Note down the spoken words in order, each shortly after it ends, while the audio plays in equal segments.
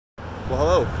Well,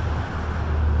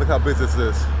 hello. Look how busy this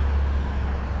is.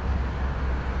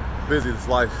 Busy is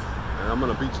life. And I'm in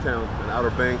a beach town in Outer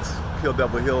Banks, Kill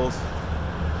Devil Hills.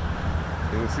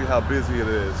 And you can see how busy it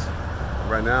is.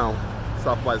 Right now,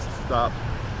 stoplights stop,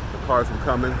 the cars are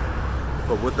coming.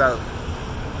 But with that,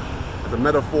 as a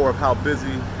metaphor of how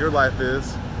busy your life is,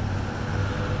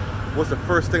 what's the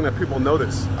first thing that people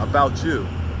notice about you?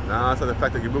 Nah, it's not the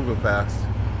fact that you're moving fast,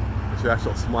 it's your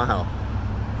actual smile.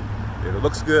 It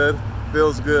looks good,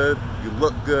 feels good, you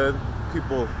look good.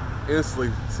 People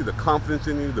instantly see the confidence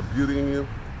in you, the beauty in you,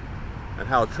 and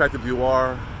how attractive you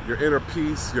are, your inner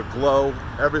peace, your glow,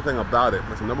 everything about it.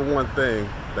 That's the number one thing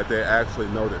that they actually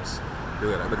notice.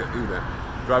 Look at you there.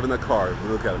 Driving the car, you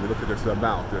look at them, you look at their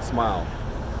mouth, their smile.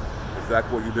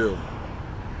 Exactly what you do.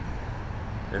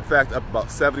 In fact, up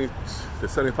about 70 to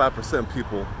 75% of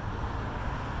people,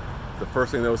 the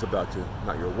first thing they notice about you,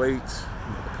 not your weight,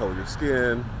 not the color of your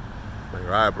skin, not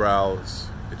your eyebrows,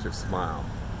 it's your smile.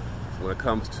 So when it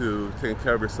comes to taking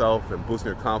care of yourself and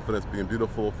boosting your confidence, being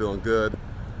beautiful, feeling good,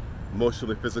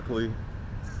 emotionally, physically,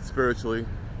 spiritually,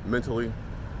 mentally,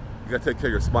 you gotta take care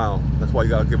of your smile. That's why you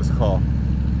gotta give us a call.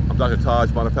 I'm Dr.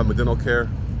 Taj, Modern Family Dental Care.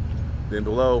 Then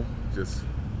below, just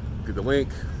get the link,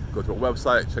 go to our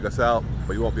website, check us out,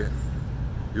 but you won't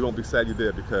be sad you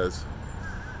did, because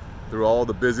through all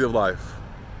the busy of life,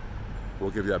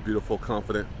 we'll give you that beautiful,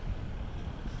 confident,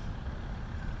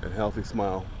 and healthy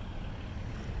smile.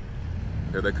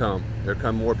 Here they come. Here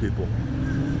come more people.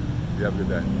 You have a good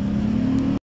day.